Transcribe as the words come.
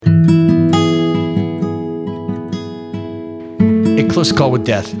close call with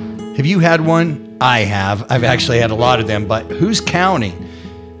death. Have you had one? I have. I've actually had a lot of them, but who's counting?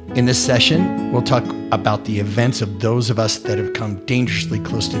 In this session, we'll talk about the events of those of us that have come dangerously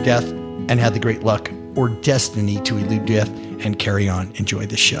close to death and had the great luck or destiny to elude death and carry on. Enjoy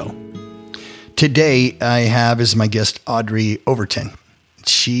the show. Today, I have as my guest Audrey Overton.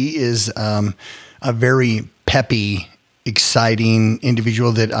 She is a very peppy, exciting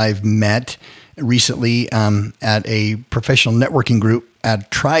individual that I've met recently at a professional networking group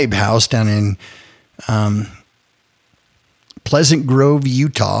at Tribe House down in Pleasant Grove,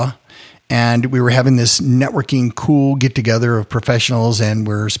 Utah. And we were having this networking cool get together of professionals, and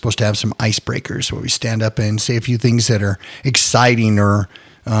we're supposed to have some icebreakers where we stand up and say a few things that are exciting or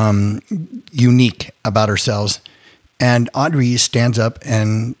unique about ourselves. And Audrey stands up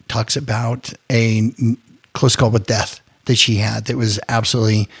and talks about a close call with death that she had that was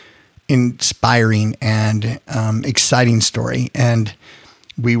absolutely inspiring and exciting story. And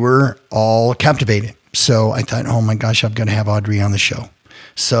we were all captivated. So I thought, oh my gosh, I've got to have Audrey on the show.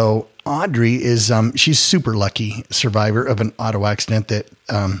 So Audrey is, she's super lucky survivor of an auto accident that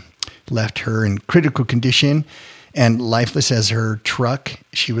left her in critical condition and lifeless as her truck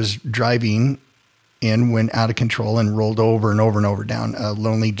she was driving in went out of control and rolled over and over and over down a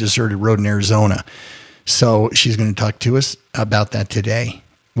lonely, deserted road in Arizona. So she's going to talk to us about that today.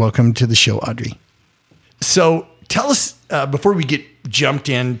 Welcome to the show, Audrey. So tell us, before we get jumped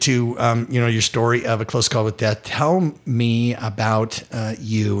into, your story of a close call with death, tell me about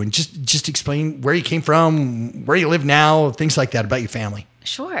you and just explain where you came from, where you live now, things like that about your family.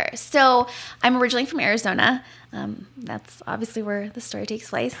 Sure. So I'm originally from Arizona. That's obviously where the story takes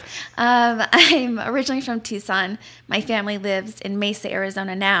place. I'm originally from Tucson. My family lives in Mesa,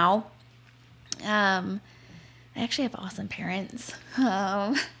 Arizona now. I actually have awesome parents.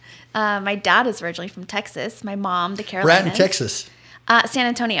 My dad is originally from Texas. My mom, the Carolinas. We're in Texas. San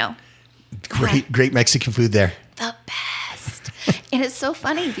Antonio. Great Mexican food there. The best. And it's so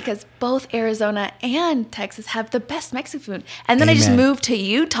funny because both Arizona and Texas have the best Mexican food. And then I just moved to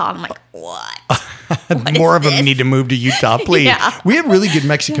Utah. And I'm like, what? More of them need to move to Utah, please. Yeah. We have really good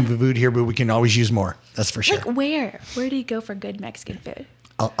Mexican food here, but we can always use more. That's for sure. Like where? Where do you go for good Mexican food?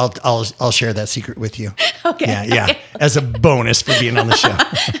 I'll share that secret with you. Okay. Yeah. Okay. As a bonus for being on the show.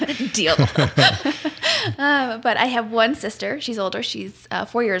 Deal. But I have one sister. She's older. She's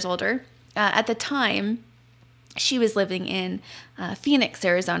 4 years older. At the time, she was living in Phoenix,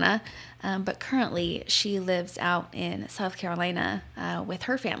 Arizona. But currently, she lives out in South Carolina with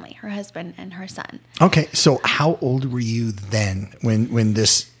her family, her husband and her son. Okay. So how old were you then when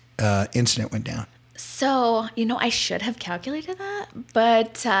this incident went down? So, I should have calculated that,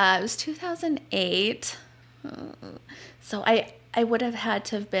 but it was 2008. So I would have had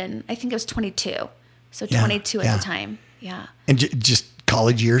to have been, I think it was 22. So 22 at the time. Yeah. And just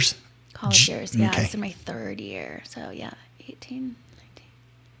college years? College years, yeah. Okay. It's in my third year. So, 18, 19.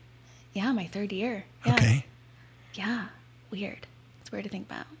 Yeah, my third year. Yeah. Okay. Yeah. Weird. It's weird to think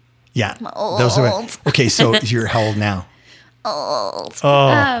about. Yeah. I'm old. Okay, so you're how old now? Old.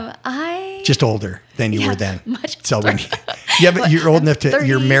 Oh. I just older than you were then. Much older. But you're old enough to,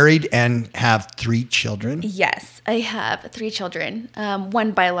 you're married and have 3 children? Yes, I have 3 children,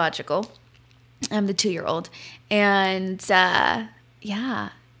 one biological, I'm the 2-year-old. And I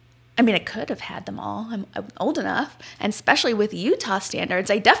could have had them all. I'm old enough. And especially with Utah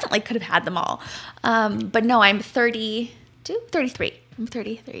standards, I definitely could have had them all. But no, I'm 32, 33. I'm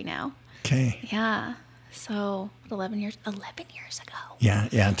 33 now. Okay. Yeah. So 11 years ago.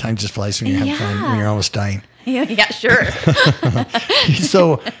 Yeah. Time just flies when you're having fun, when you're almost dying. Yeah, sure.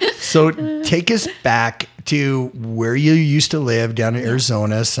 So take us back to where you used to live down in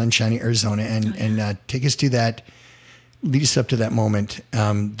Arizona, sunshiny Arizona, and take us to that, lead us up to that moment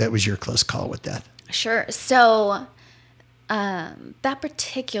that was your close call with death. Sure. So that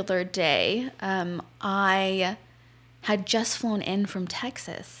particular day, I had just flown in from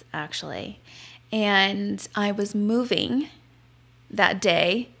Texas, actually. And I was moving that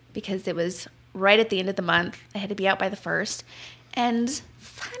day because it was right at the end of the month. I had to be out by the 1st. And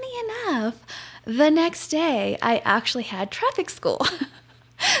funny enough, the next day I actually had traffic school.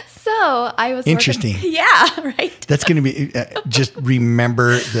 So I was interesting. Yeah, right. That's going to be, just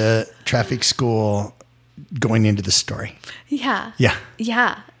remember the traffic school going into the story. Yeah. Yeah.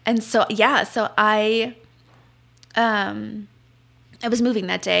 Yeah. And so, I was moving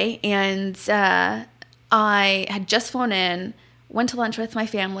that day, and I had just flown in, went to lunch with my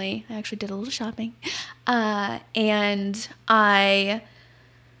family. I actually did a little shopping. And I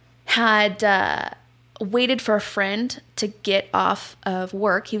had waited for a friend to get off of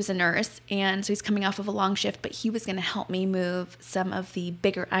work. He was a nurse, and so he's coming off of a long shift, but he was going to help me move some of the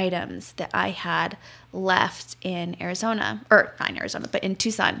bigger items that I had left in Arizona, or not in Arizona, but in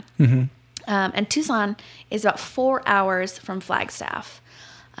Tucson. Mm-hmm. And Tucson is about 4 hours from Flagstaff.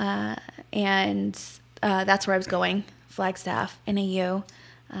 And that's where I was going, Flagstaff, NAU,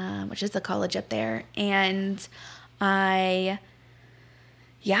 which is the college up there. And I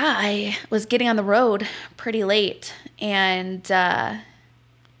was getting on the road pretty late. And I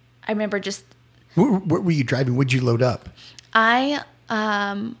remember just... What were you driving? What'd you load up? I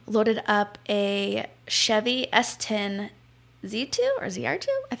loaded up a Chevy S10 Z2 or ZR2?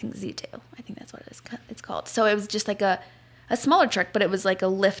 I think Z2. I think that's what it's called. So it was just like a smaller truck, but it was like a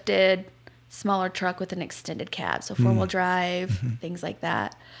lifted smaller truck with an extended cab. So four-wheel drive, things like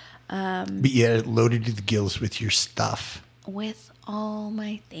that. But you had it loaded to the gills with your stuff. With all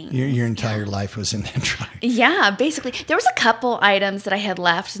my things. Your entire life was in that truck. Yeah, basically. There was a couple items that I had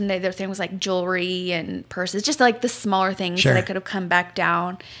left, and the other thing was like jewelry and purses, just like the smaller things that I could have come back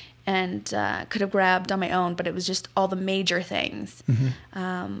down and could have grabbed on my own, but it was just all the major things.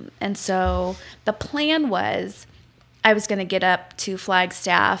 Mm-hmm. And so the plan was I was going to get up to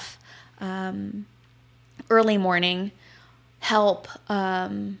Flagstaff early morning, help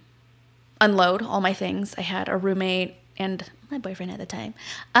unload all my things. I had a roommate and my boyfriend at the time.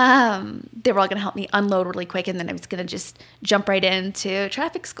 They were all going to help me unload really quick, and then I was going to just jump right into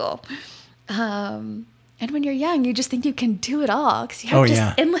traffic school. And when you're young, you just think you can do it all because you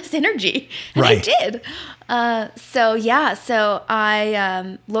have endless energy. And I did. So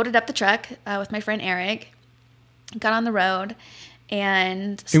I loaded up the truck with my friend Eric, got on the road,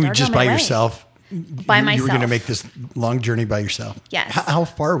 and started just on my by way. Yourself? By myself. You were going to make this long journey by yourself? Yes. How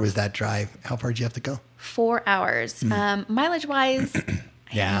far was that drive? How far did you have to go? 4 hours. Mileage-wise,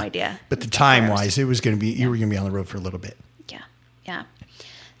 I have no idea. But the time-wise, it was going to be, you were going to be on the road for a little bit. Yeah.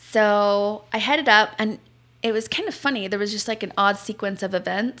 So I headed up, and it was kind of funny. There was just like an odd sequence of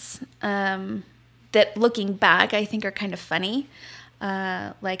events that, looking back, I think are kind of funny.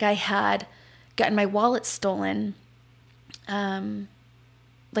 Like I had gotten my wallet stolen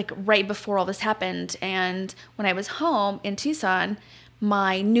like right before all this happened. And when I was home in Tucson,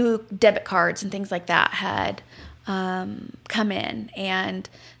 my new debit cards and things like that had come in. And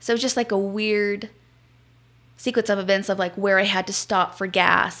so it was just like a weird sequence of events of like where I had to stop for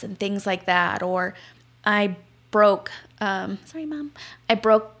gas and things like that. Or I broke, sorry, Mom, I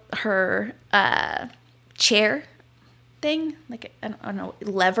broke her chair thing, like, I don't know,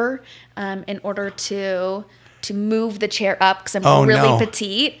 lever, in order to move the chair up because I'm really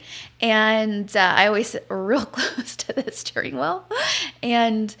petite. And I always sit real close to the steering wheel.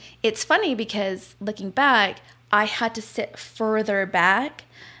 And it's funny because looking back, I had to sit further back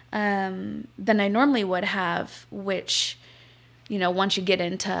than I normally would have, which, once you get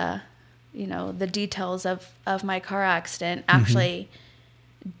into, the details of my car accident, actually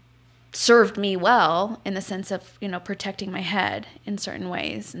served me well in the sense of, protecting my head in certain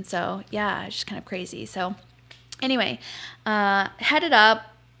ways. And so, yeah, it's just kind of crazy. So anyway, headed up,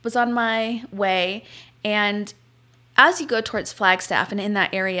 was on my way, and as you go towards Flagstaff and in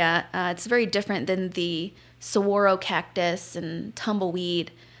that area, it's very different than the saguaro cactus and tumbleweed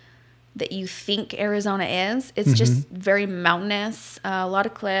that you think Arizona is. It's just very mountainous, a lot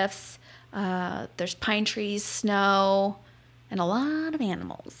of cliffs, there's pine trees, snow, and a lot of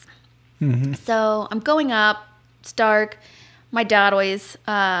animals. So I'm going up, it's dark. My dad always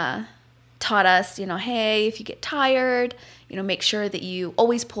taught us, hey, if you get tired, make sure that you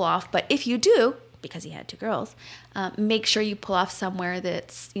always pull off. But if you do, because he had two girls, make sure you pull off somewhere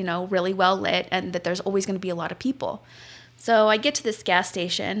that's, really well lit and that there's always going to be a lot of people. So I get to this gas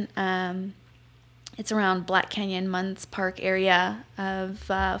station. It's around Black Canyon, Munns Park area of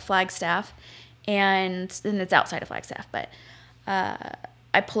Flagstaff. And then it's outside of Flagstaff. But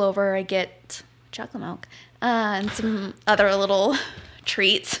I pull over, I get chocolate milk and some other little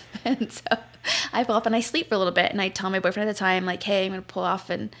treats. And so I pull up and I sleep for a little bit. And I tell my boyfriend at the time, like, hey, I'm going to pull off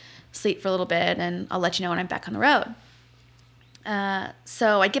and sleep for a little bit, and I'll let you know when I'm back on the road.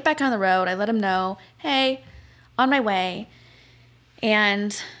 So I get back on the road. I let him know, hey, on my way.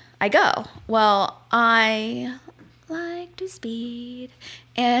 And I go. Well, I like to speed.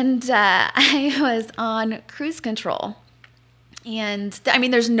 And I was on cruise control. And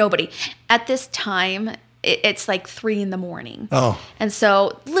there's nobody. At this time, it's like 3 a.m. Oh. And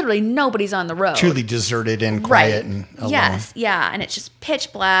so literally nobody's on the road. Truly deserted and quiet and alone. Yes, yeah. And it's just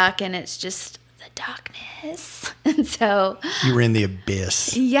pitch black and it's just the darkness. And so... You were in the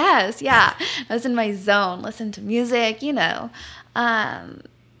abyss. Yes, yeah. I was in my zone, listening to music, And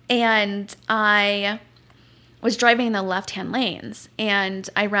I was driving in the left-hand lanes, and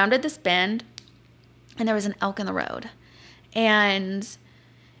I rounded this bend, and there was an elk in the road. And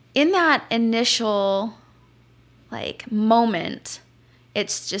in that initial moment,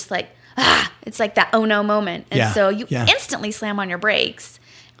 it's just it's like that oh no moment. And so you instantly slam on your brakes.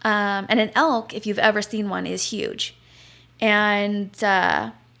 And an elk, if you've ever seen one, is huge. And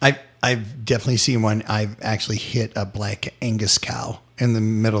I've definitely seen one. I've actually hit a black Angus cow in the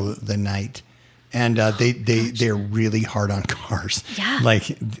middle of the night. And they're really hard on cars. Yeah.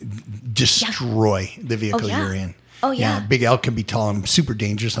 Destroy the vehicle you're in. Oh, yeah. Big elk can be tall and super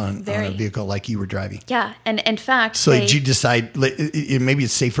dangerous on a vehicle like you were driving. Yeah. And in fact... So did you decide maybe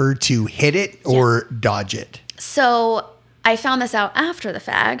it's safer to hit it or dodge it? So I found this out after the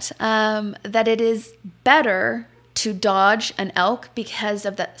fact, that it is better to dodge an elk because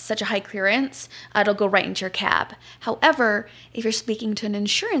of such a high clearance. It'll go right into your cab. However, if you're speaking to an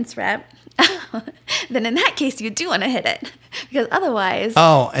insurance rep, then in that case, you do want to hit it. Because otherwise,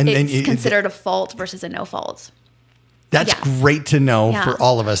 it's considered a fault versus a no fault. That's great to know for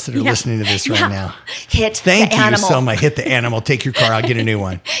all of us that are listening to this right now. Thank you so much. Hit the animal. Take your car. I'll get a new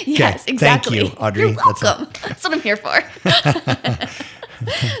one. Yes, exactly. Thank you, Audrey. You're welcome. That's what I'm here for.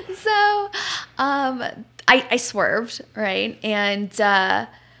 So I swerved, right? And I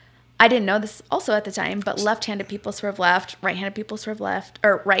didn't know this also at the time, but left-handed people swerve left, right-handed people swerve left,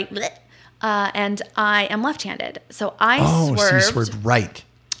 or right. And I am left-handed. So I swerved. So you swerved right.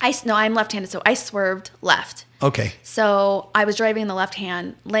 I'm left-handed, so I swerved left. Okay. So I was driving in the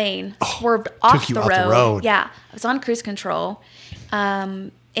left-hand lane, swerved off the road. Yeah. I was on cruise control,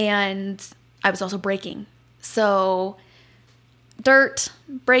 and I was also braking. So dirt,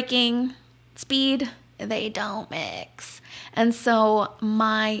 braking, speed, they don't mix. And so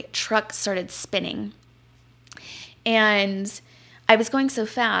my truck started spinning. And I was going so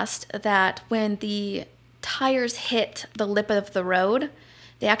fast that when the tires hit the lip of the road,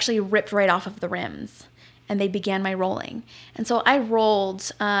 they actually ripped right off of the rims. And they began my rolling. And so I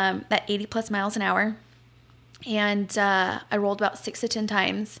rolled at 80 plus miles an hour. And I rolled about 6 to 10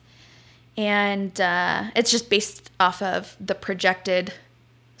 times. And it's just based off of the projected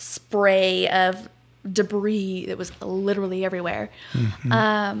spray of debris that was literally everywhere.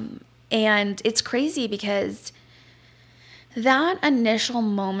 Mm-hmm. And it's crazy because that initial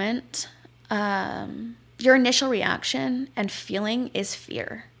moment, your initial reaction and feeling is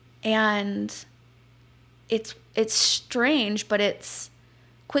fear. And it's strange, but it's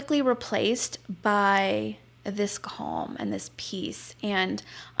quickly replaced by this calm and this peace. And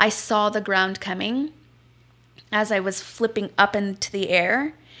I saw the ground coming as I was flipping up into the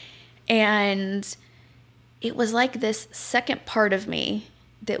air. And it was like this second part of me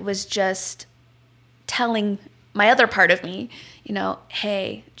that was just telling my other part of me,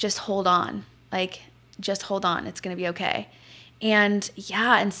 hey, just hold on. Just hold on. It's going to be okay. And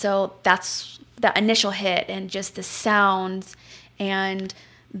so that's that initial hit, and just the sounds and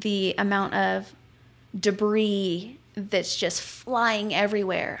the amount of debris that's just flying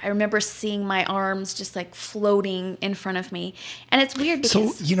everywhere. I remember seeing my arms just floating in front of me. And it's weird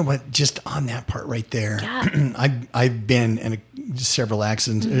because... So, you know what? Just on that part right there, I've been in several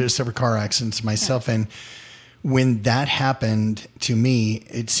accidents, several car accidents myself. And when that happened to me,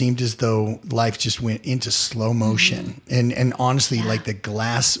 it seemed as though life just went into slow motion. Mm-hmm. And honestly, the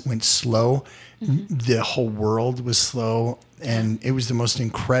glass went slow. Mm-hmm. The whole world was slow. And it was the most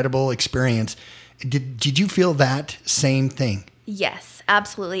incredible experience. Did you feel that same thing? Yes,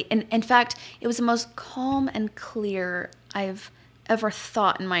 absolutely. And in fact, it was the most calm and clear I've ever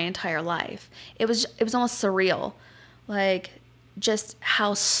thought in my entire life. It was almost surreal. Just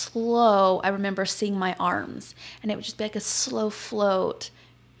how slow I remember seeing my arms, and it would just be like a slow float,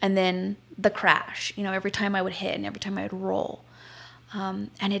 and then the crash, every time I would hit and every time I would roll. And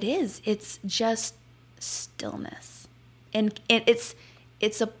it's just stillness. And it's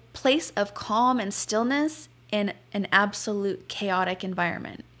a place of calm and stillness in an absolute chaotic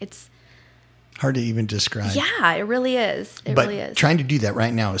environment. It's hard to even describe. Yeah, it really is. It really is. Trying to do that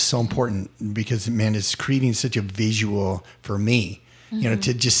right now is so important because, man, it's creating such a visual for me, mm-hmm.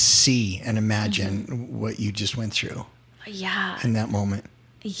 To just see and imagine mm-hmm. what you just went through. Yeah. In that moment.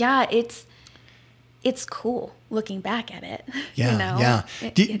 Yeah, it's cool looking back at it. Yeah, yeah.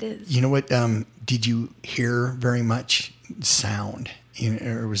 It is. You know what? Did you hear very much sound,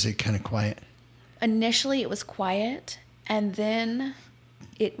 or was it kind of quiet? Initially, it was quiet, and then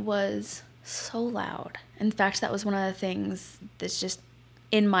it was so loud. In fact, that was one of the things that's just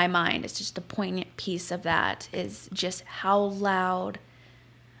in my mind. It's just a poignant piece of that is just how loud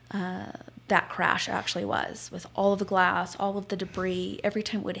that crash actually was, with all of the glass, all of the debris. Every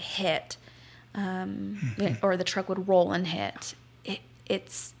time it would hit, or the truck would roll and hit.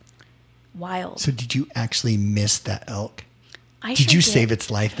 It's wild. So did you actually miss that elk? Did you save its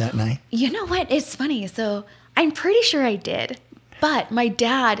life that night? You know what? It's funny. So I'm pretty sure I did. But my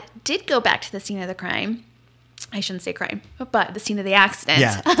dad did go back to the scene of the crime. I shouldn't say crime, but the scene of the accident.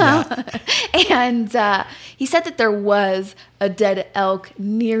 Yeah. And he said that there was a dead elk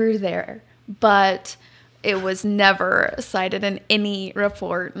near there, but it was never cited in any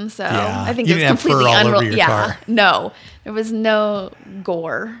report. And so I think it's completely unreal. Car. No, there was no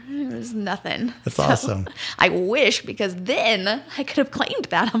gore. There was nothing. That's awesome. I wish, because then I could have claimed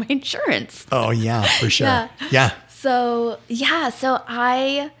that on my insurance. Oh, yeah, for sure. Yeah. So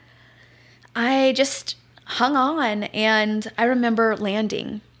I just hung on, and I remember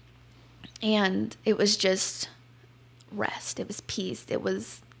landing, and it was just rest. It was peace. It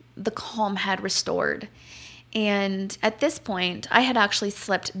was the calm had restored. And at this point, I had actually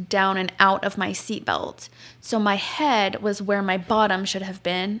slipped down and out of my seatbelt. So my head was where my bottom should have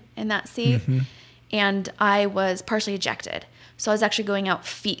been in that seat. Mm-hmm. And I was partially ejected. So I was actually going out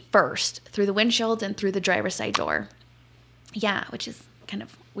feet first through the windshield and through the driver's side door. Yeah, which is kind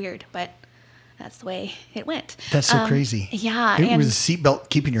of weird, but that's the way it went. That's so crazy. Yeah. Was the seatbelt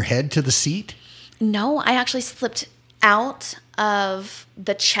keeping your head to the seat? No, I actually slipped out of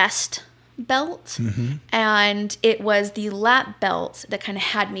the chest belt, and it was the lap belt that kind of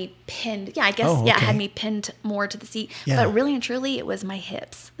had me pinned. Yeah, I guess, it had me pinned more to the seat. Yeah. But really and truly, it was my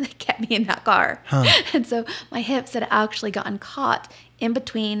hips that kept me in that car. Huh. And so my hips had actually gotten caught in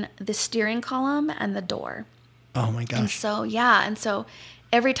between the steering column and the door. Oh, my gosh. And so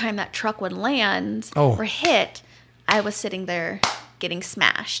every time that truck would land or hit, I was sitting there getting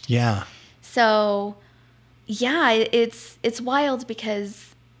smashed. Yeah. So, yeah, it's wild because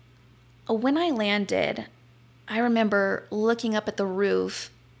when I landed, I remember looking up at the roof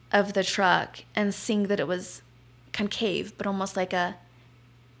of the truck and seeing that it was concave, but almost like an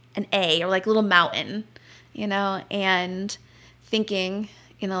A or like a little mountain, and thinking,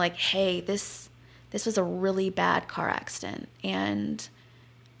 like, hey, this was a really bad car accident and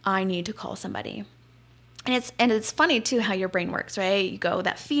I need to call somebody. And it's funny too how your brain works, right? You go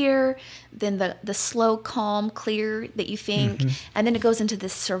that fear, then the slow, calm, clear that you think, and then it goes into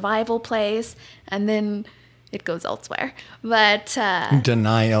this survival place, and then it goes elsewhere. But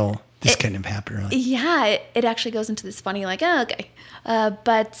denial. This kind of happened, right? Yeah, it actually goes into this funny, like, oh, okay.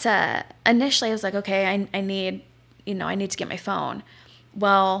 But initially, I was like, okay, I need to get my phone.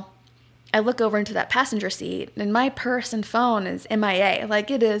 Well, I look over into that passenger seat, and my purse and phone is MIA.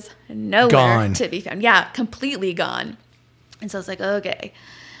 Like, it is nowhere to be found. Yeah, completely gone. And so I was like, okay,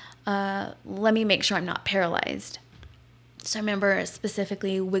 let me make sure I'm not paralyzed. So I remember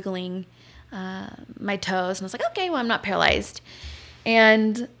specifically wiggling my toes, and I was like, okay, well, I'm not paralyzed.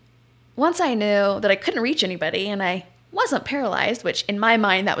 And once I knew that I couldn't reach anybody, and I wasn't paralyzed, which in my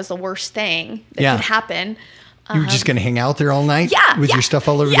mind, that was the worst thing that could happen. You were just going to hang out there all night? With your stuff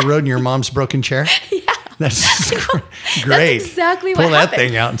all over the road and your mom's broken chair? Yeah. That's great. That's exactly what happened. Pull that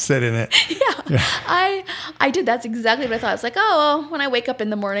thing out and sit in it. Yeah. I did. That's exactly what I thought. I was like, oh, well, when I wake up in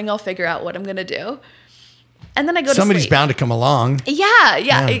the morning, I'll figure out what I'm going to do. And then I go to sleep. Somebody's bound to come along. Yeah.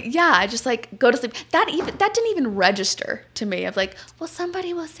 I just like go to sleep. That didn't even register to me. Of like, well,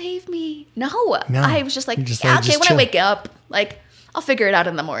 somebody will save me. No. I was just like, okay, when I wake up, like, I'll figure it out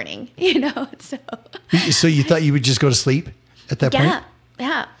in the morning, So you thought you would just go to sleep at that point?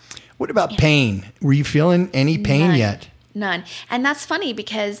 Yeah. What about pain? Were you feeling any pain yet? None. And that's funny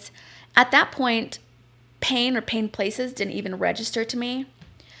because at that point, pain or pain places didn't even register to me.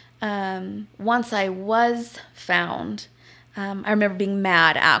 Once I was found, I remember being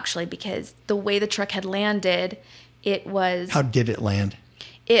mad, actually, because the way the truck had landed, it was... How did it land?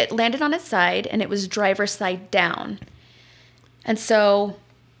 It landed on its side, and it was driver's side down. And so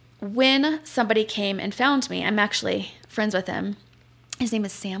when somebody came and found me, I'm actually friends with him. His name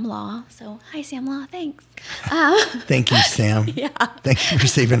is Sam Law. So, hi, Sam Law. Thanks. Thank you, Sam. Yeah. Thank you for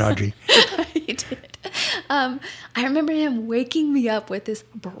saving Audrey. You did. I remember him waking me up with this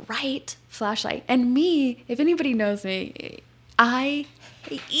bright flashlight. And me, if anybody knows me, I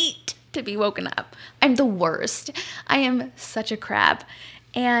hate to be woken up. I'm the worst. I am such a crab.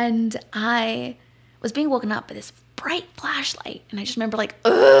 And I was being woken up by this bright flashlight, and I just remember like,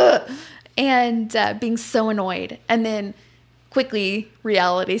 ugh, and being so annoyed. And then quickly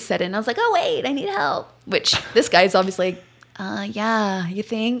reality set in. I was like, oh wait, I need help. Which this guy's obviously like, yeah, you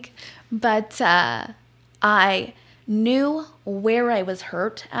think? But I knew where I was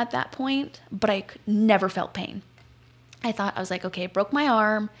hurt at that point, but I never felt pain. I was like, okay, I broke my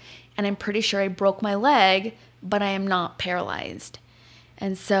arm, and I'm pretty sure I broke my leg, but I am not paralyzed.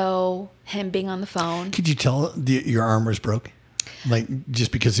 And so him being on the phone. Could you tell your arm was broke? Like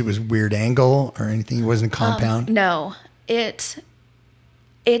just because it was weird angle or anything? It wasn't compound? No, it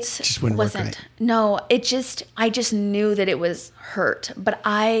just wouldn't wasn't. work right. No, I just knew that it was hurt, but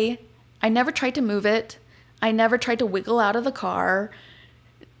I never tried to move it. I never tried to wiggle out of the car.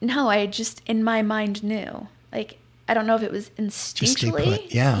 No, I just in my mind knew. Like, I don't know if it was instinctually.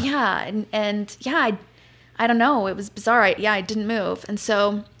 Yeah. Yeah. And yeah, I don't know. It was bizarre. I didn't move. And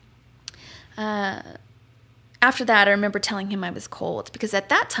so, after that, I remember telling him I was cold because at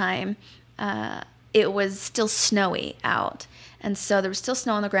that time, it was still snowy out. And so there was still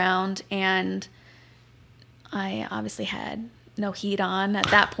snow on the ground, and I obviously had no heat on at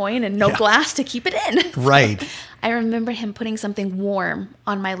that point and no glass to keep it in. Right. I remember him putting something warm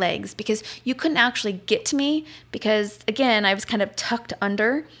on my legs because you couldn't actually get to me because, again, I was kind of tucked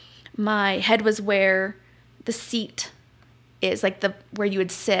under. My head was where the seat is, like where you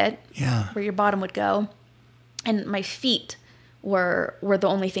would sit, where your bottom would go. And my feet were the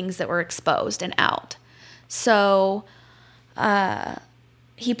only things that were exposed and out. So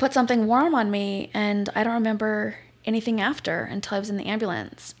he put something warm on me, and I don't remember anything after until I was in the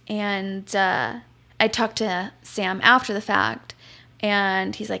ambulance. And I talked to Sam after the fact,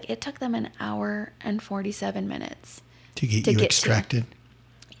 and he's like, it took them an hour and 47 minutes to get you extracted.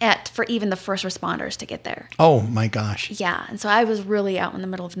 For even the first responders to get there. Oh my gosh. Yeah. And so I was really out in the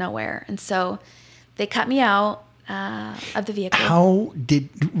middle of nowhere. And so they cut me out of the vehicle.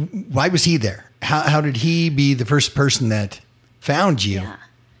 Why was he there? How did he be the first person that found you? Yeah.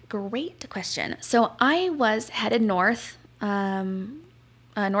 Great question. So I was headed north, northbound,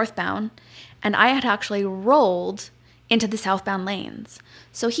 and I had actually rolled into the southbound lanes.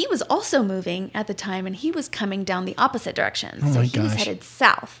 So he was also moving at the time, and he was coming down the opposite direction. So he was headed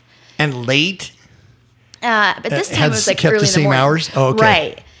south. And late? But this time it was like kept early the in the morning. same hours? Oh,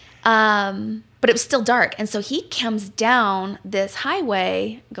 okay. Right. But it was still dark. And so he comes down this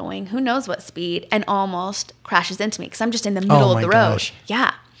highway going who knows what speed and almost crashes into me because I'm just in the middle of the road. Gosh.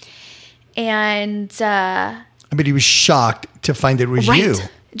 Yeah. And but he was shocked to find that it was you.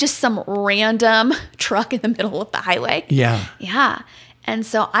 Just some random truck in the middle of the highway. Yeah. Yeah. And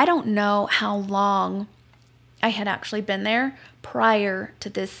so I don't know how long I had actually been there prior to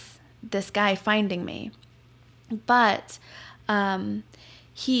this guy finding me. But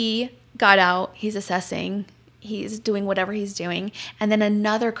he got out, he's assessing, he's doing whatever he's doing, and then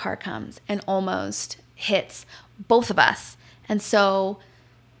another car comes and almost hits both of us. And so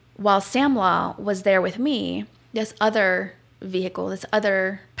while Sam Law was there with me, this other vehicle, this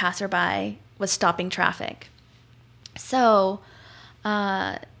other passerby was stopping traffic. So,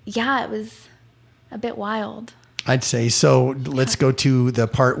 it was a bit wild. I'd say. So let's go to the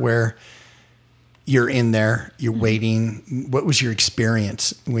part where you're in there, you're waiting. What was your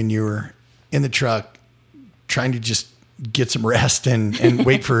experience when you were in the truck trying to just get some rest and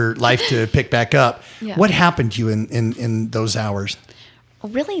wait for life to pick back up? Yeah. What happened to you in those hours?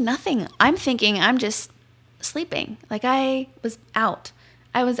 Really nothing. I'm thinking I'm just sleeping. Like I was out.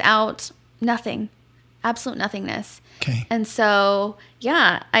 Nothing. Absolute nothingness. Okay. And so,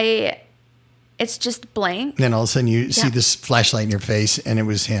 it's just blank. Then all of a sudden you see this flashlight in your face and it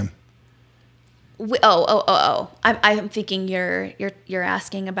was him. I'm thinking you're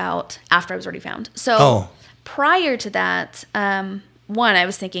asking about after I was already found. So prior to that, one, I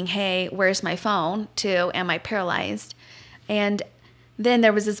was thinking, hey, where's my phone? Two, am I paralyzed? And then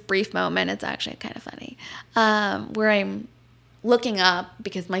there was this brief moment, it's actually kind of funny, where I'm looking up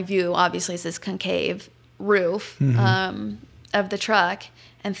because my view obviously is this concave roof of the truck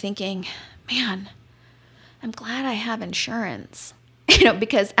and thinking, man, I'm glad I have insurance.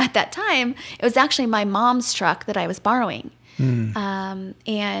 Because at that time, it was actually my mom's truck that I was borrowing.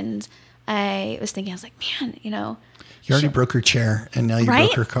 And I was thinking, I was like, man, You already broke her chair, and now you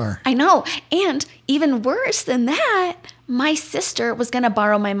broke her car. I know. And even worse than that, my sister was going to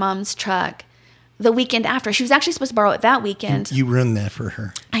borrow my mom's truck the weekend after. She was actually supposed to borrow it that weekend. You ruined that for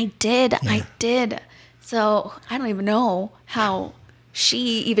her. I did. Yeah. I did. So I don't even know how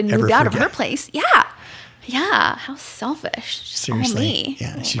she even moved out of her place. Yeah. Yeah, how selfish. Just Seriously. All me.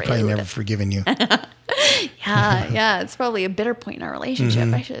 Yeah, she's probably never forgiven you. Yeah, it's probably a bitter point in our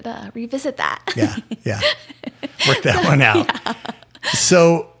relationship. I should revisit that. Yeah. Work that one out. Yeah.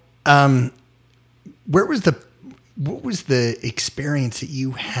 So, what was the experience that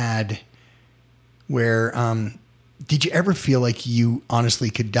you had where, did you ever feel like you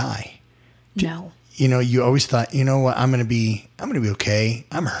honestly could die? No. You always thought, you know what, I'm going to be okay.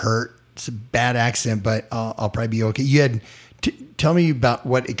 I'm hurt. It's a bad accident, but I'll probably be okay. You had tell me about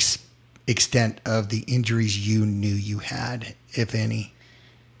what extent of the injuries you knew you had, if any.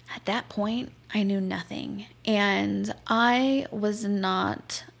 At that point, I knew nothing. And I was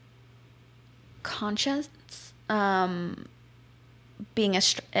not conscious being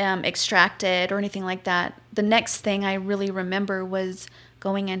extracted or anything like that. The next thing I really remember was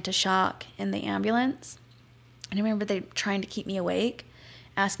going into shock in the ambulance. And I remember they trying to keep me awake,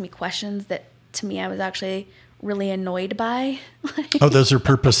 ask me questions that to me I was actually really annoyed by. Oh, those are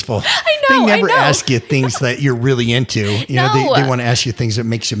purposeful. I know. They never ask you things that you're really into. You know, No. they want to ask you things that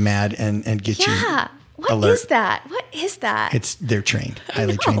makes you mad and get you What alert. is that? What is that? They're trained,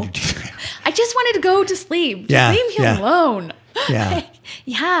 highly trained to do that. I just wanted to go to sleep. Just Yeah, leave me yeah. alone. Yeah.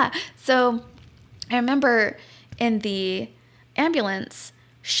 Yeah. So I remember in the ambulance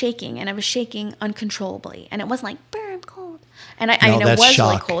shaking, and I was shaking uncontrollably. And it wasn't like, "Brr, I'm cold." And I mean, it that's was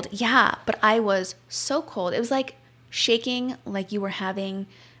really shock. cold. Yeah. But I was so cold. It was like shaking like you were having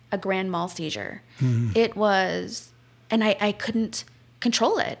a grand mal seizure. Mm-hmm. It was, and I couldn't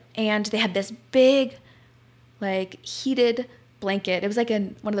control it. And they had this big, like, heated blanket. It was like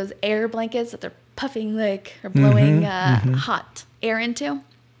one of those air blankets that they're puffing like or blowing hot air into.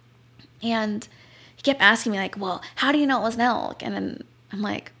 And he kept asking me like, "Well, how do you know it was an elk?" And then I'm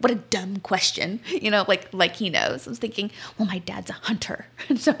like, what a dumb question, you know, like he knows. I was thinking, well, my dad's a hunter.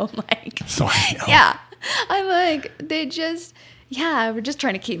 And so I'm like, So I know. yeah, I'm like, we're just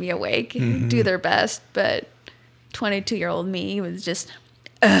trying to keep me awake and do their best. But 22-year-old me was just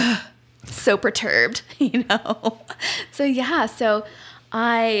so perturbed, you know? So yeah, so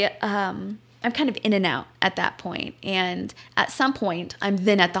I'm kind of in and out at that point. And at some point, I'm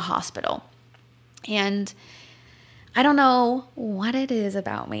then at the hospital. And I don't know what it is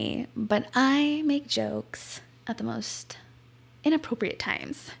about me, but I make jokes at the most inappropriate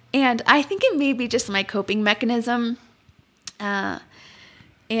times. And I think it may be just my coping mechanism. And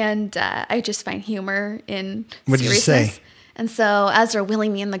I just find humor in What did you seriousness. say? And so as they're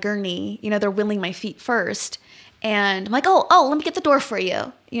wheeling me in the gurney, you know, they're wheeling my feet first. And I'm like, oh, let me get the door for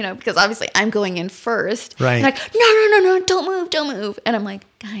you. You know, because obviously I'm going in first. Right. And like, no, don't move. And I'm like,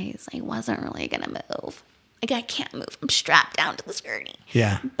 guys, I wasn't really going to move. Like, I can't move. I'm strapped down to this gurney.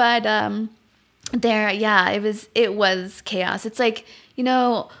 Yeah. But it was chaos. It's like, you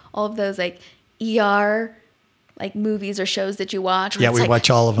know, all of those like ER like movies or shows that you watch. Yeah, we watch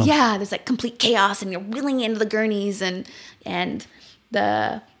all of them. Yeah, there's like complete chaos and you're reeling into the gurneys and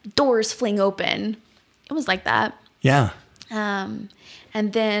the doors fling open. It was like that. Yeah. And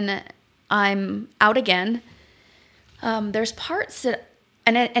then I'm out again. There's parts that,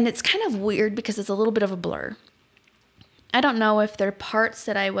 and it's kind of weird because it's a little bit of a blur. I don't know if they're parts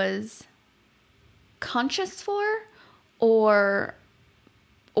that I was conscious for or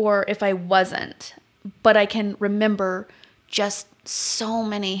if I wasn't, but I can remember just so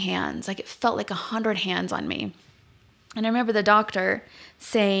many hands. Like it felt like 100 hands on me. And I remember the doctor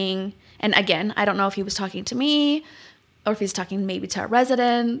saying, and again, I don't know if he was talking to me or if he's talking maybe to a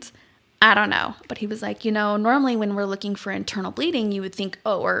resident. I don't know. But he was like, you know, normally when we're looking for internal bleeding, you would think,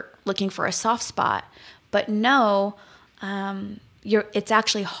 oh, we're looking for a soft spot. But no, it's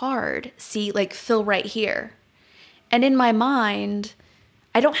actually hard. See, like feel right here. And in my mind,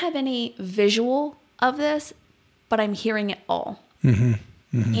 I don't have any visual of this, but I'm hearing it all. Mm-hmm.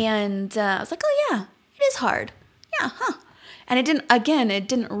 Mm-hmm. And I was like, oh yeah, it is hard. Yeah, huh. And it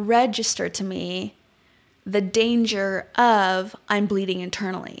didn't register to me the danger of I'm bleeding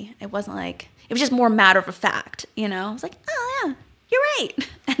internally. It wasn't like, it was just more matter of fact, you know? I was like, oh yeah, you're right.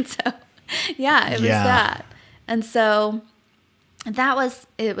 And so, yeah, it was that. And so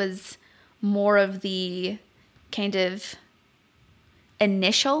it was more of the kind of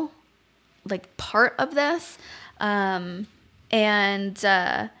initial like part of this.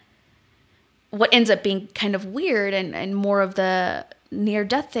 What ends up being kind of weird and more of the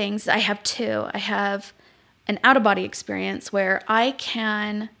near-death things, I have two. I have an out-of-body experience where I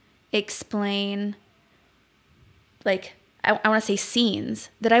can explain, like, I want to say scenes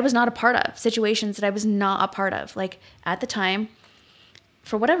that I was not a part of, situations that I was not a part of. Like, at the time,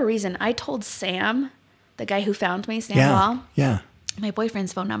 for whatever reason, I told Sam, the guy who found me, Sam Law, my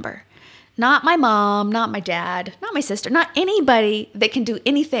boyfriend's phone number. Not my mom, not my dad, not my sister, not anybody that can do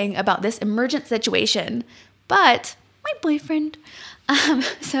anything about this emergent situation, but my boyfriend.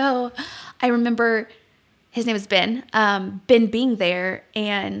 So I remember his name is Ben. Ben being there,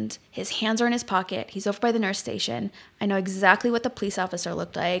 and his hands are in his pocket. He's over by the nurse station. I know exactly what the police officer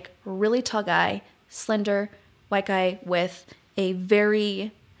looked like. Really tall guy, slender, white guy with a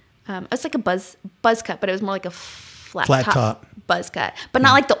very, it's like a buzz cut, but it was more like a flat top buzz cut, but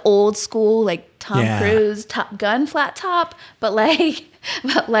not like the old school, like Tom Cruise Top Gun flat top, but like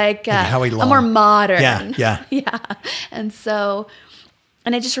a more modern. Yeah. And so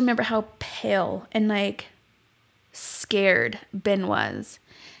And I just remember how pale and like scared Ben was.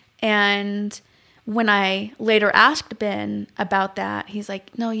 And when I later asked Ben about that, he's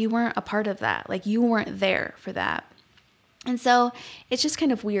like, no, you weren't a part of that. Like, you weren't there for that. And so it's just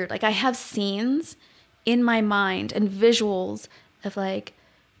kind of weird. Like, I have scenes in my mind and visuals of like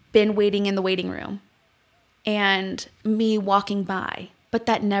Ben waiting in the waiting room and me walking by, but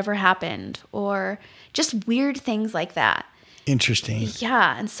that never happened, or just weird things like that. Interesting.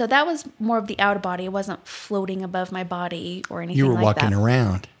 Yeah. And so that was more of the out of body. It wasn't floating above my body or anything You were like that. walking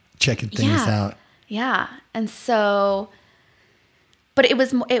around, checking things out. Yeah. And so, but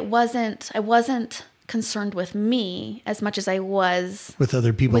I wasn't concerned with me as much as I was with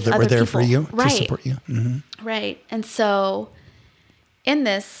other people that were there for you, right, to support you. Mm-hmm. Right. And so in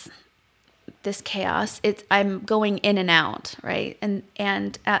this chaos, I'm going in and out, right?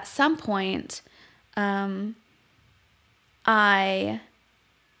 And at some point, I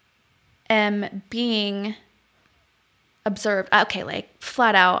am being observed. Okay, like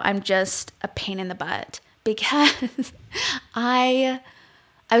flat out, I'm just a pain in the butt because I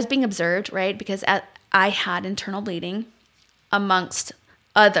was being observed, right? Because I had internal bleeding amongst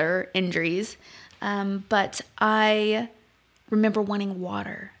other injuries. But I remember wanting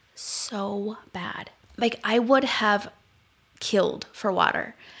water so bad. Like, I would have killed for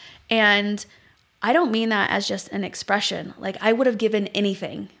water. And I don't mean that as just an expression. Like, I would have given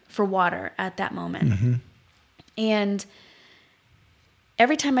anything for water at that moment. Mm-hmm. And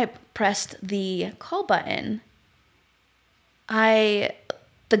every time I pressed the call button, the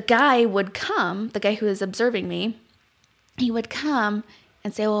guy would come, the guy who was observing me, he would come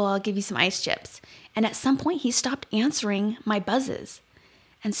and say, well, I'll give you some ice chips. And at some point, he stopped answering my buzzes.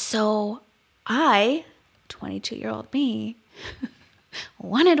 And so I, 22-year-old me,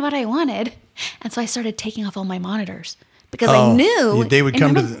 wanted what I wanted. And so I started taking off all my monitors because I knew they would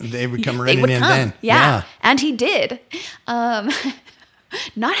come running in then. Yeah. And he did. Not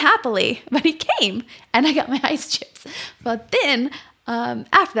happily, but he came and I got my ice chips. But then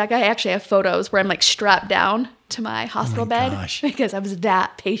after that, I actually have photos where I'm like strapped down to my hospital bed because I was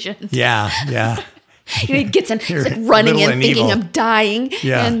that patient. Yeah, yeah. He gets in, he's like running in, thinking evil. I'm dying.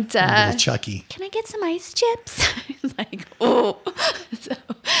 Yeah, and little Chucky. Can I get some ice chips? He's like, oh.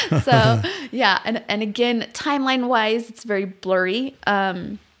 So yeah, and again, timeline wise, it's very blurry.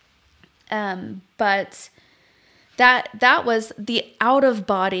 But that was the out of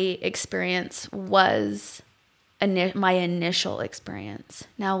body experience was my initial experience.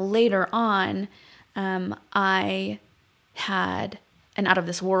 Now later on, I had an out of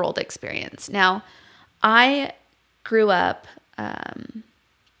this world experience. Now, I grew up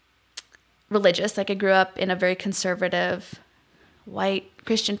religious. Like, I grew up in a very conservative white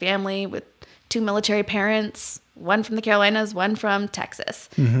Christian family with 2 military parents, one from the Carolinas, one from Texas.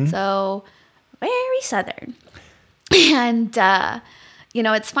 Mm-hmm. So very Southern. And,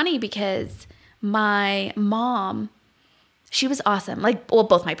 it's funny because my mom, she was awesome. Like, well,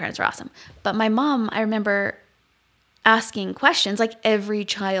 both my parents were awesome. But my mom, I remember asking questions like every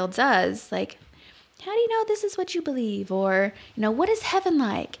child does, like, how do you know this is what you believe? Or, what is heaven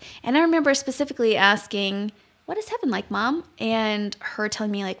like? And I remember specifically asking, what is heaven like, Mom? And her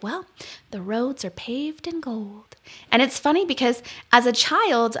telling me like, well, the roads are paved in gold. And it's funny because as a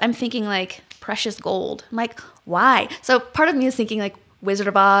child, I'm thinking like precious gold. I'm like, why? So part of me is thinking like Wizard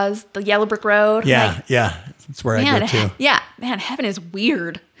of Oz, the yellow brick road. Yeah, like, yeah. That's where I go too. Yeah, man, heaven is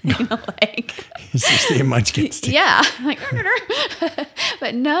weird. Like it's just the munchkins. Yeah, like,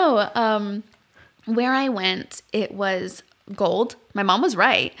 but no. Where I went, it was gold. My mom was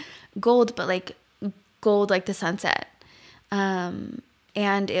right, gold, but like gold, like the sunset. And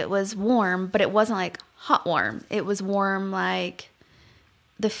it was warm, but it wasn't like hot warm. It was warm, like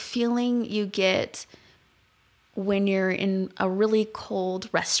the feeling you get when you're in a really cold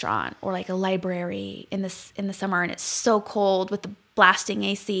restaurant or like a library in the summer, and it's so cold with the blasting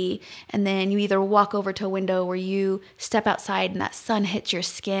AC, and then you either walk over to a window or you step outside and that sun hits your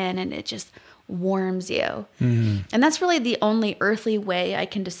skin and it just warms you. Mm-hmm. And that's really the only earthly way I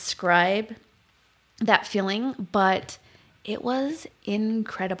can describe that feeling, but it was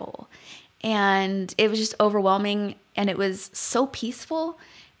incredible. And it was just overwhelming, and it was so peaceful,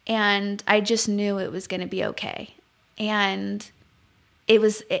 and I just knew it was going to be okay. And it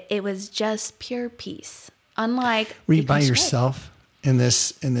was just pure peace. Unlike, were you by yourself in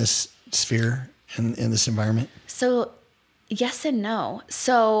this sphere, in this environment? So yes and no.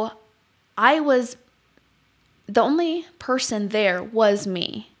 So the only person there was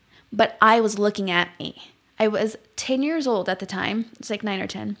me, but I was looking at me. I was 10 years old at the time. It's like 9 or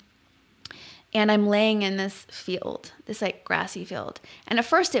 10. And I'm laying in this field, this like grassy field. And at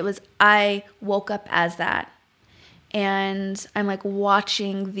first I woke up as that. And I'm like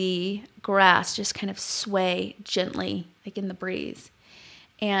watching the grass just kind of sway gently, like in the breeze.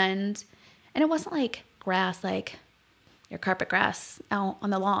 And it wasn't like grass, like your carpet grass out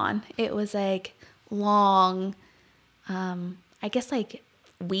on the lawn. It was like long, I guess like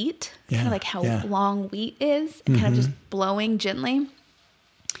wheat, kind of like how long wheat is, and kind of just blowing gently.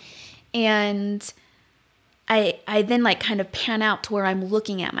 And I then like kind of pan out to where I'm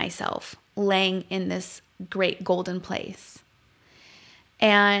looking at myself laying in this great golden place.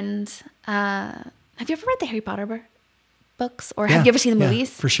 And have you ever read the Harry Potter books, or have you ever seen the movies?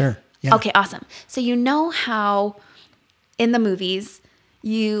 For sure. Yeah. Okay, awesome. So you know how in the movies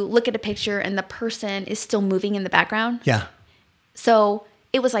you look at a picture and the person is still moving in the background? Yeah. So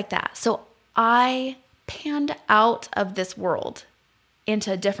it was like that. So I panned out of this world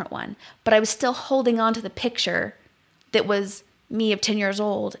into a different one, but I was still holding on to the picture that was me of 10 years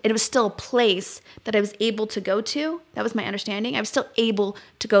old. And it was still a place that I was able to go to. That was my understanding. I was still able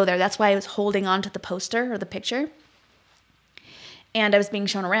to go there. That's why I was holding on to the poster or the picture. And I was being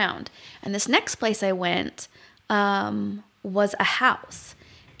shown around. And this next place I went was a house.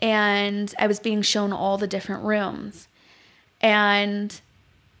 And I was being shown all the different rooms. And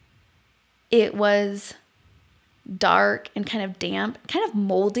it was dark and kind of damp, kind of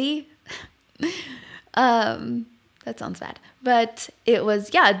moldy. That sounds bad. But it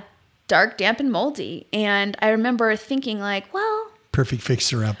was, dark, damp, and moldy. And I remember thinking like, well... Perfect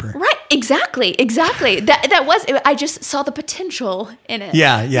fixer-upper. Right, exactly. That was, I just saw the potential in it.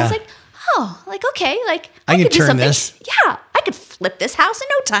 Yeah. I was like, oh, like, okay, like... I could do turn something. this. Yeah, I could flip this house in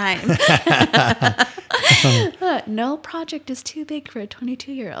no time. No project is too big for a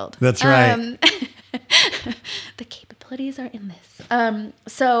 22-year-old. That's right. The capabilities are endless.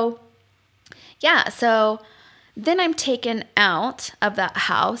 So then I'm taken out of that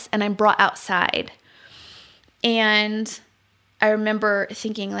house and I'm brought outside. And I remember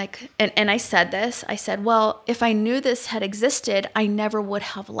thinking like, and I said this, I said, well, if I knew this had existed, I never would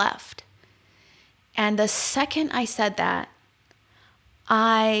have left. And the second I said that,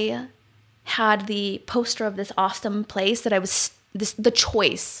 I had the poster of this awesome place that the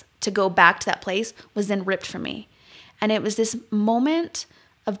choice to go back to that place was then ripped from me. And it was this moment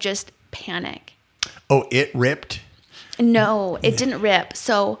of just panic. Oh, it ripped? No, it didn't rip.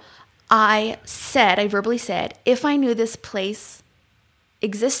 So I verbally said, if I knew this place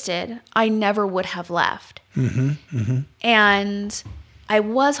existed, I never would have left. And I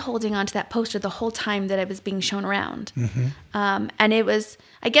was holding on to that poster the whole time that I was being shown around. And it was,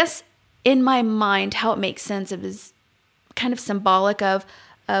 I guess, in my mind, how it makes sense, it was kind of symbolic of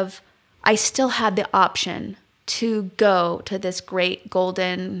I still had the option to go to this great,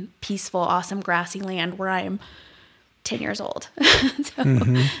 golden, peaceful, awesome, grassy land where I am 10 years old.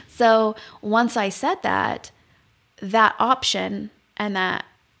 So once I said that option and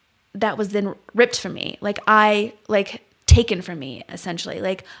that was then ripped from me, taken from me, essentially.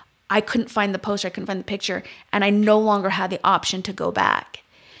 Like, I couldn't find the poster, I couldn't find the picture, and I no longer had the option to go back.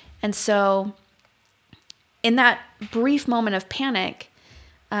 And so in that brief moment of panic,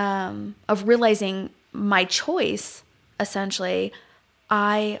 of realizing my choice, essentially,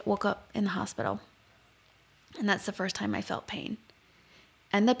 I woke up in the hospital. And that's the first time I felt pain.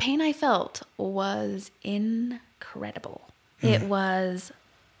 And the pain I felt was incredible. It was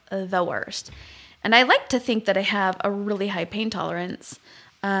the worst. And I like to think that I have a really high pain tolerance.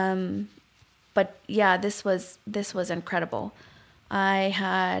 But yeah, this was incredible. I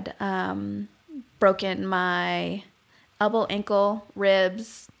had broken my elbow, ankle,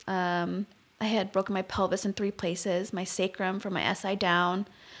 ribs. I had broken my pelvis in 3 places, my sacrum from my SI down.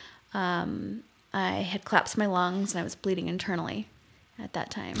 I had collapsed my lungs and I was bleeding internally at that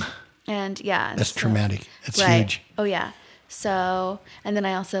time. And yeah. That's traumatic. That's right. huge. Oh yeah. So, and then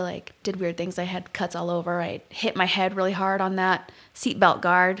I also did weird things. I had cuts all over. I hit my head really hard on that seatbelt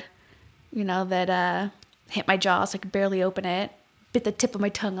guard, that hit my jaw so I could barely open it, bit the tip of my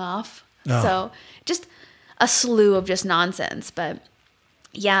tongue off. Oh. So just a slew of just nonsense. But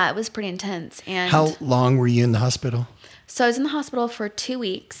yeah, it was pretty intense. And how long were you in the hospital? So I was in the hospital for 2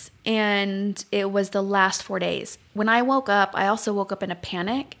 weeks, and it was the last 4 days. When I woke up, I also woke up in a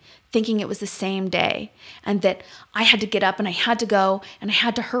panic, thinking it was the same day, and that I had to get up and I had to go and I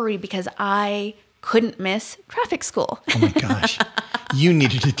had to hurry because I couldn't miss traffic school. Oh my gosh. You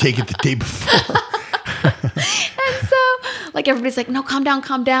needed to take it the day before. And so everybody's like, no, calm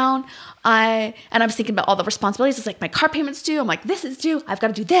down. And I was thinking about all the responsibilities. It's like my car payment's due. I'm like, this is due. I've got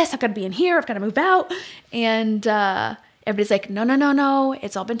to do this. I've got to be in here. I've got to move out. And everybody's like, no,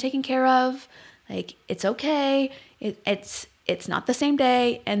 it's all been taken care of. Like, it's okay. It's not the same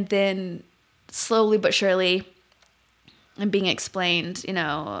day. And then slowly but surely, I'm being explained,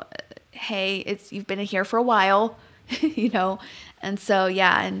 hey, you've been here for a while, And so,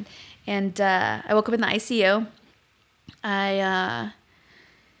 yeah. And I woke up in the ICU. I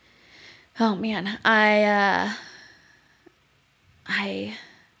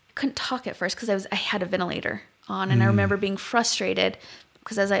couldn't talk at first because I had a ventilator on, and I remember being frustrated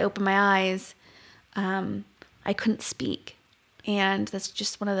because as I opened my eyes, I couldn't speak, and that's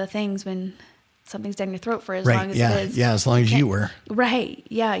just one of the things when something's down your throat for as long as it is. Yeah, as long as you were. Right.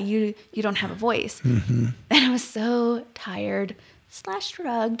 Yeah, you don't have a voice, and I was so tired /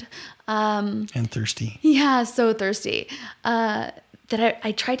 drugged, and thirsty. Yeah, so thirsty. That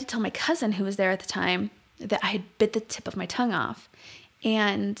I tried to tell my cousin who was there at the time that I had bit the tip of my tongue off,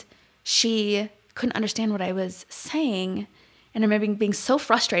 and she couldn't understand what I was saying. And I remember being so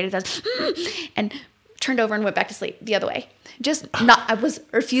frustrated and turned over and went back to sleep the other way. I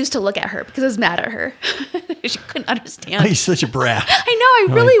refused to look at her because I was mad at her. She couldn't understand. He's such a brat. I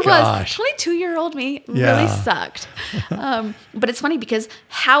know, I really was. Gosh. 22-year-old me really sucked. But it's funny because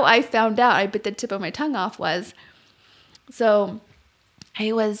how I found out I bit the tip of my tongue off was, so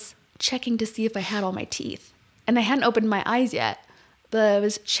I was checking to see if I had all my teeth. And I hadn't opened my eyes yet, but I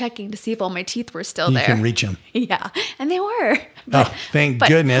was checking to see if all my teeth were still there. You can reach them. Yeah, and they were. Thank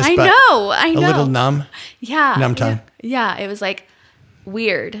goodness. I know. A little numb. Yeah. Numb tongue. Yeah, it was like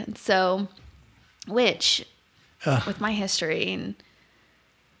weird. And so, with my history and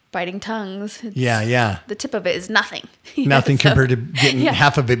biting tongues, the tip of it is nothing. Nothing compared to getting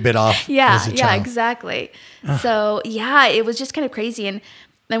half of it bit off. Yeah, exactly. So it was just kind of crazy. And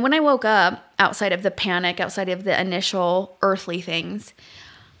when I woke up, outside of the panic, outside of the initial earthly things,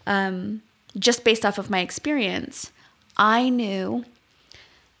 just based off of my experience, I knew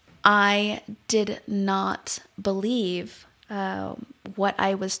I did not believe what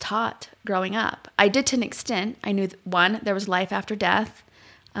I was taught growing up. I did to an extent. I knew there was life after death.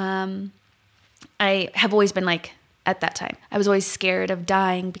 I have always been like, at that time, I was always scared of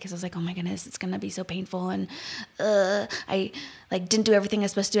dying because I was like, oh my goodness, it's going to be so painful. And I didn't do everything I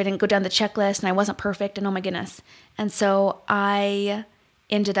was supposed to do. I didn't go down the checklist and I wasn't perfect. And oh my goodness. And so I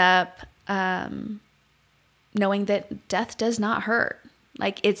ended up knowing that death does not hurt.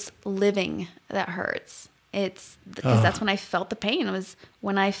 Like, it's living that hurts. It's because that's when I felt the pain. It was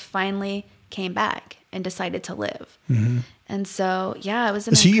when I finally came back and decided to live. Mm-hmm. And so, it was.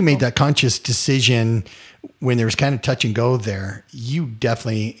 So you made that conscious decision when there was kind of touch and go there. You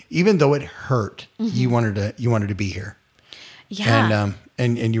definitely, even though it hurt, you wanted to be here. Yeah.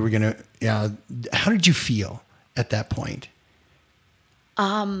 And you were gonna. Yeah. How did you feel at that point?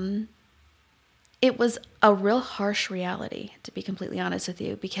 It was a real harsh reality, to be completely honest with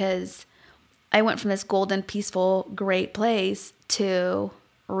you, because I went from this golden, peaceful, great place to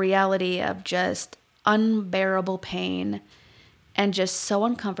reality of just unbearable pain and just so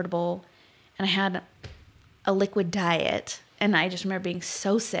uncomfortable. And I had a liquid diet, and I just remember being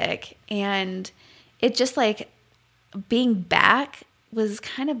so sick, and it just like being back was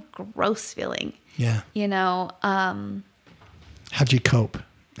kind of gross feeling. Yeah. How'd you cope?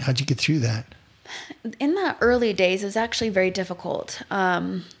 How'd you get through that? In the early days, it was actually very difficult.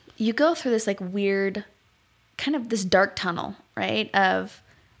 You go through this like weird, kind of this dark tunnel, right? Of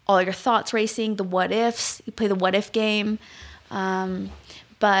all your thoughts racing, the what ifs. You play the what if game.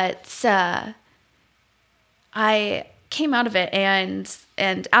 But I came out of it,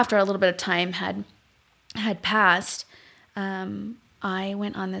 and after a little bit of time had passed, I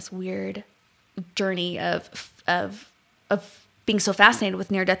went on this weird journey of being so fascinated with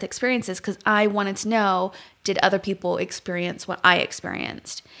near-death experiences because I wanted to know, did other people experience what I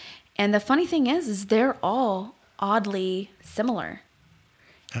experienced? And the funny thing is they're all oddly similar.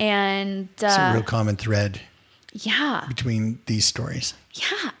 And it's a real common thread. Yeah. Between these stories.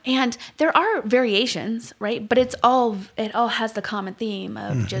 Yeah. And there are variations, right? But it all has the common theme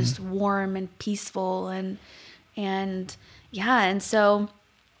of just warm and peaceful and yeah. And so,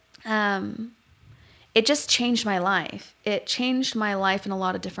 it just changed my life. It changed my life in a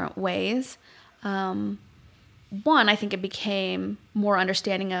lot of different ways. One, I think it became more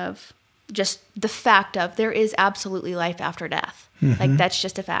understanding of just the fact of there is absolutely life after death. Like, that's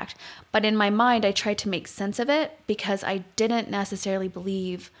just a fact. But in my mind, I tried to make sense of it because I didn't necessarily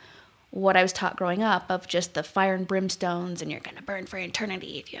believe what I was taught growing up of just the fire and brimstones and you're going to burn for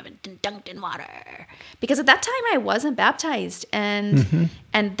eternity if you haven't been dunked in water. Because at that time I wasn't baptized and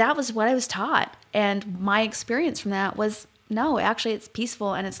that was what I was taught. And my experience from that was, no, actually it's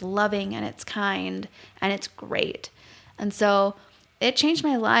peaceful and it's loving and it's kind and it's great. And so it changed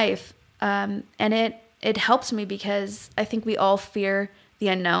my life. And it helps me because I think we all fear the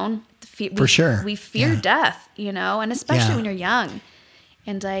unknown. For sure. We fear death, and especially when you're young.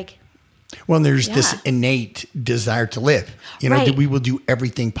 And like, well, there's this innate desire to live, that we will do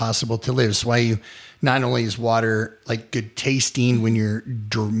everything possible to live. That's why not only is water like good tasting when you're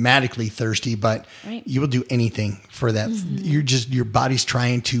dramatically thirsty, but you will do anything for that. Mm-hmm. Your body's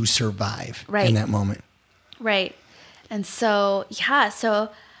trying to survive in that moment. Right. And so,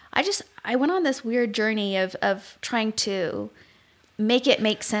 I went on this weird journey of trying to make it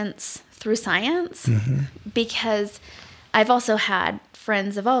make sense through science, because I've also had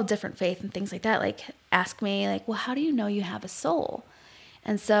friends of all different faith and things like that, like ask me like, well, how do you know you have a soul?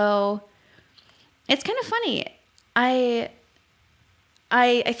 And so it's kind of funny. I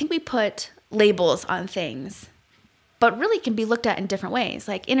think we put labels on things, but really can be looked at in different ways.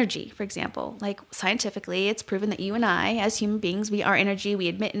 Like energy, for example, like scientifically, it's proven that you and I, as human beings, we are energy, we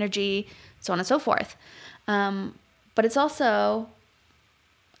emit energy, so on and so forth. But it's also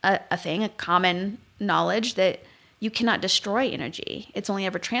a common knowledge that you cannot destroy energy. It's only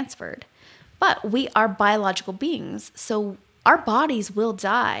ever transferred. But we are biological beings, so our bodies will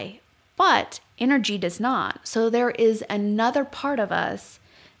die, but energy does not. So there is another part of us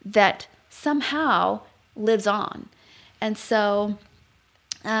that somehow lives on. And so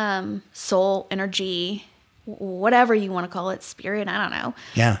soul, energy, whatever you want to call it, spirit, I don't know.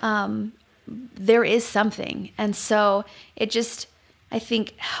 Yeah. There is something. And so it just, I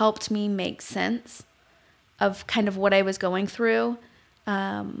think, helped me make sense of kind of what I was going through.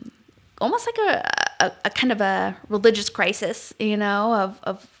 Almost like a kind of a religious crisis,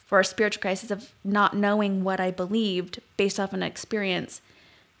 or a spiritual crisis of not knowing what I believed based off an experience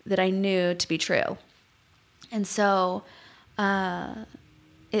that I knew to be true. And so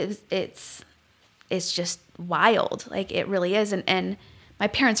it's just wild. Like it really is. And my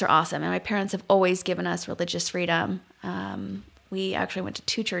parents are awesome. And my parents have always given us religious freedom. We actually went to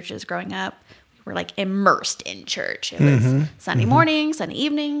 2 churches growing up. We were like immersed in church. It was Sunday mornings, Sunday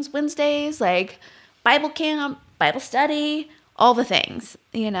evenings, Wednesdays, like Bible camp, Bible study, all the things,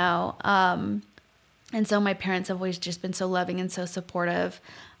 And so my parents have always just been so loving and so supportive.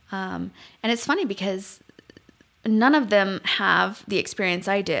 And it's funny because none of them have the experience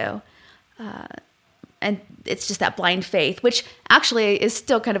I do. And it's just that blind faith, which actually is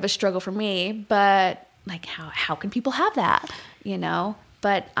still kind of a struggle for me. But like, how can people have that,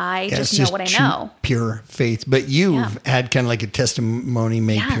 But I just know what I know. Pure faith. But you've had kind of like a testimony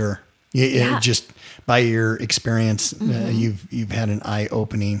made pure. Just by your experience, you've had an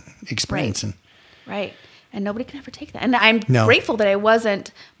eye-opening experience. Right. And nobody can ever take that. And I'm grateful that I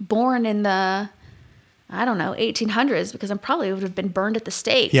wasn't born in the, 1800s, because I probably would have been burned at the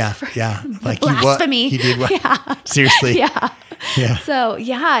stake. Yeah. Like blasphemy. He did what? Yeah. Seriously. Yeah. So,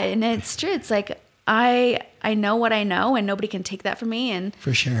 and it's true. It's like, I know what I know, and nobody can take that from me. And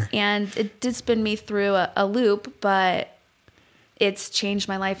for sure. And it did spin me through a loop, but it's changed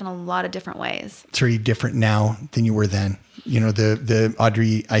my life in a lot of different ways. It's really different now than you were then. The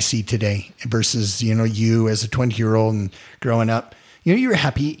Audrey I see today versus, you as a 20-year-old and growing up. You're a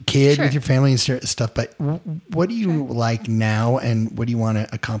happy kid with your family and stuff, but what do you like now, and what do you want to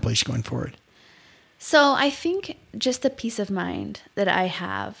accomplish going forward? So I think just the peace of mind that I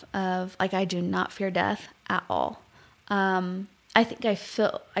have of, like, I do not fear death at all. I think I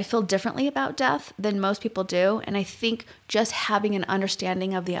feel differently about death than most people do. And I think just having an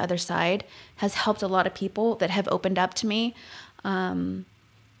understanding of the other side has helped a lot of people that have opened up to me to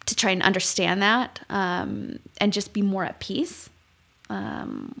try and understand that and just be more at peace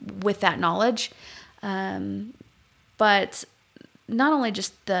with that knowledge. But not only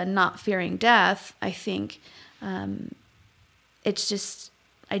just the not fearing death, I think it's just,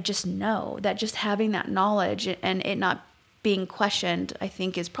 I just know that just having that knowledge and it not being questioned, I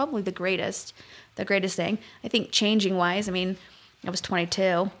think, is probably the greatest thing. I think changing wise, I was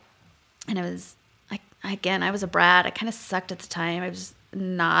 22 and I was a brat. I kind of sucked at the time. I was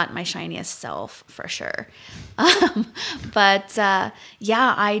not my shiniest self for sure. But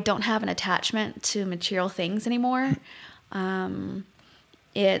I don't have an attachment to material things anymore.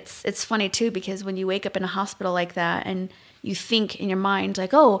 It's funny too, because when you wake up in a hospital like that and you think in your mind like,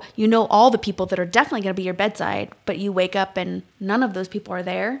 oh, all the people that are definitely going to be your bedside, but you wake up and none of those people are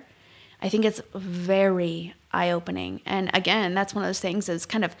there. I think it's very eye-opening. And again, that's one of those things that's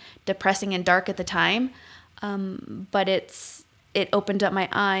kind of depressing and dark at the time. But it opened up my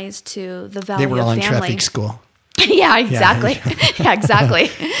eyes to the value of family. They were all in traffic school. Yeah, exactly. Yeah, exactly.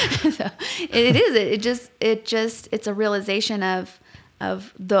 So it is. It's a realization of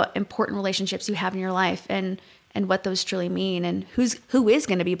the important relationships you have in your life, and and what those truly mean, and who is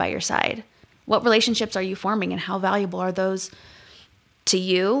going to be by your side. What relationships are you forming, and how valuable are those to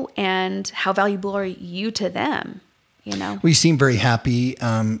you, and how valuable are you to them? Well, you seem very happy.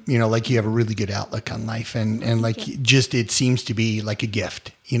 Like you have a really good outlook on life, and like just, it seems to be like a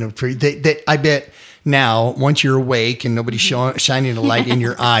gift, that I bet now, once you're awake and nobody's shining a light in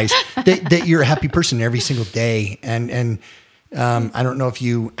your eyes, that you're a happy person every single day. And I don't know if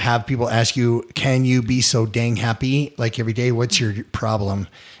you have people ask you, can you be so dang happy like every day? What's your problem?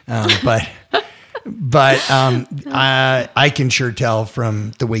 But I can sure tell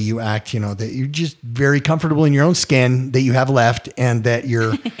from the way you act, that you're just very comfortable in your own skin, that you have left, and that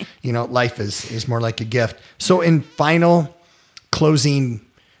your, life is more like a gift. So in final closing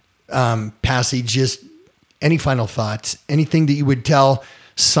passage, just any final thoughts, anything that you would tell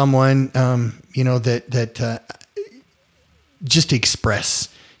someone, that just to express,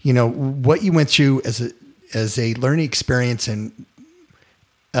 what you went through as a learning experience, and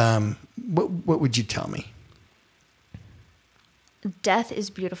what would you tell me? Death is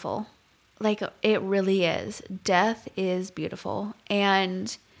beautiful. Like, it really is. Death is beautiful.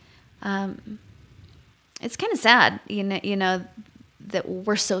 And it's kind of sad, that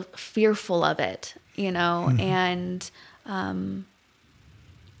we're so fearful of it, and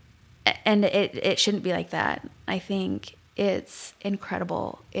it shouldn't be like that. I think it's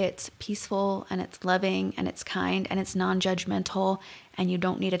incredible. It's peaceful, and it's loving, and it's kind, and it's non-judgmental, and you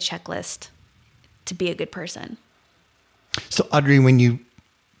don't need a checklist to be a good person. So Audrey, when you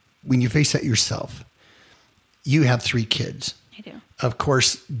face that yourself, you have 3 kids. I do. Of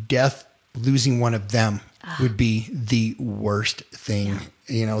course, death, losing one of them would be the worst thing,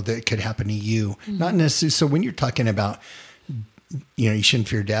 that could happen to you. Mm-hmm. Not necessarily. So when you're talking about, you shouldn't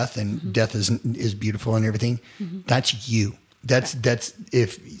fear death, and death is beautiful and everything. Mm-hmm. That's you. That's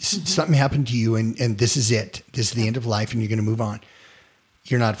if something happened to you and this is it. This is the end of life, and you're going to move on.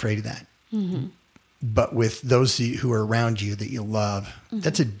 You're not afraid of that. Mm-hmm. But with those who are around you that you love,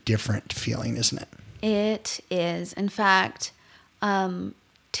 that's a different feeling, isn't it? It is. In fact, 2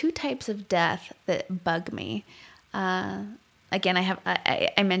 types of death that bug me. Again,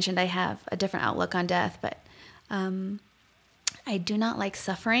 I mentioned I have a different outlook on death, but I do not like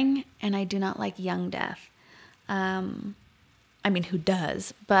suffering, and I do not like young death. Who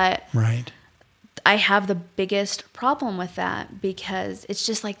does? But right. I have the biggest problem with that, because it's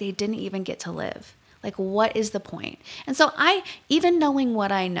just like they didn't even get to live. Like, what is the point? And so even knowing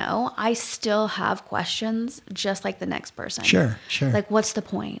what I know, I still have questions just like the next person. Sure. Like, what's the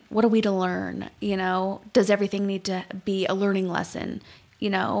point? What are we to learn? Does everything need to be a learning lesson?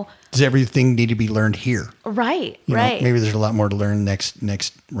 Does everything need to be learned here? Right. Maybe there's a lot more to learn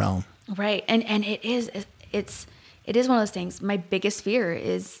next realm. Right. And it's one of those things. My biggest fear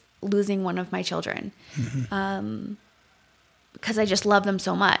is losing one of my children. Mm-hmm. Because I just love them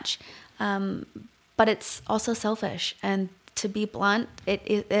so much. But it's also selfish, and to be blunt,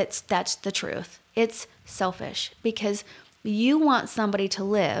 that's the truth. It's selfish, because you want somebody to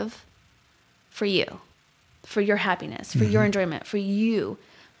live for you, for your happiness, for your enjoyment, for you.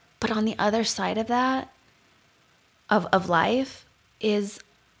 But on the other side of that, of life, is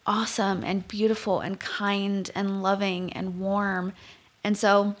awesome and beautiful and kind and loving and warm. And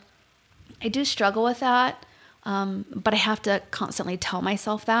so I do struggle with that, but I have to constantly tell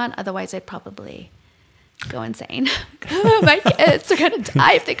myself that. Otherwise, I'd probably go insane. My kids are going to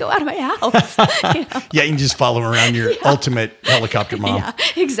die if they go out of my house. Yeah, you can just follow them around, your ultimate helicopter mom. Yeah,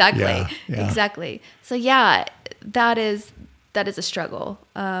 exactly. Yeah. Exactly. So yeah, that is a struggle.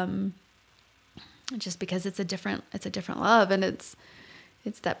 Just because it's a different love, and it's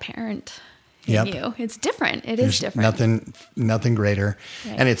that parent in you. It's different. There's different. Nothing greater.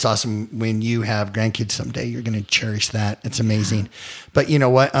 Right. And it's awesome when you have grandkids someday. You're going to cherish that. It's amazing. But you know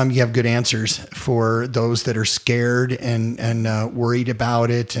what? You have good answers for those that are scared and worried about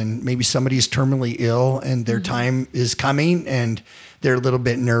it. And maybe somebody's terminally ill and their time is coming, and they're a little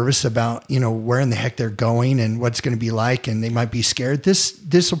bit nervous about, where in the heck they're going and what's going to be like. And they might be scared.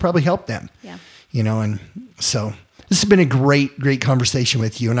 This will probably help them. Yeah. And so this has been a great conversation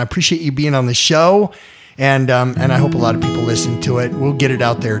with you, and I appreciate you being on the show. And I hope a lot of people listen to it. We'll get it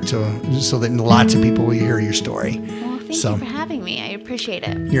out there so that lots of people will hear your story. Well, thank you for having me. I appreciate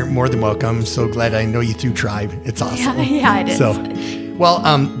it. You're more than welcome. I'm so glad I know you through Tribe. It's awesome. Yeah, it is. So, well,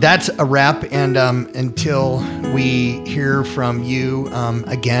 that's a wrap. And until we hear from you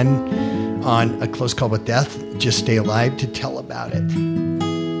again on A Close Call with Death, just stay alive to tell about it.